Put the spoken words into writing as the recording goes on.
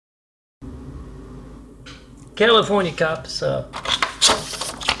California cops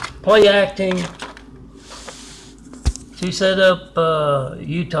play acting. She set up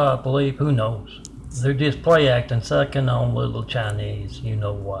Utah, I believe. Who knows? They're just play acting, sucking on little Chinese, you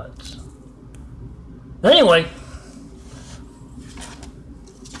know what. Anyway,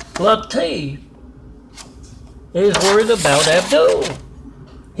 Latif is worried about Abdul.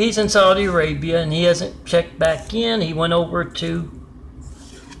 He's in Saudi Arabia and he hasn't checked back in. He went over to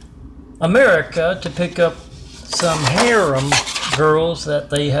America to pick up some harem girls that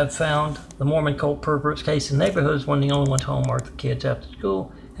they have found. The Mormon cult perverts case in neighborhoods, one of the only ones home are the kids after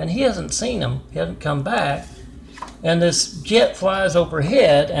school. And he hasn't seen them. He hasn't come back. And this jet flies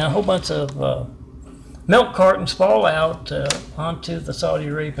overhead and a whole bunch of milk cartons fall out onto the Saudi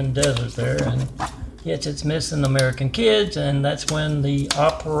Arabian desert there. And yes, it's missing American kids. And that's when the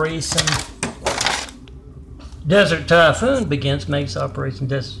Operation Desert Typhoon begins. Makes Operation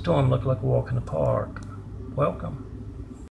Desert Storm look like a walk in the park. Welcome.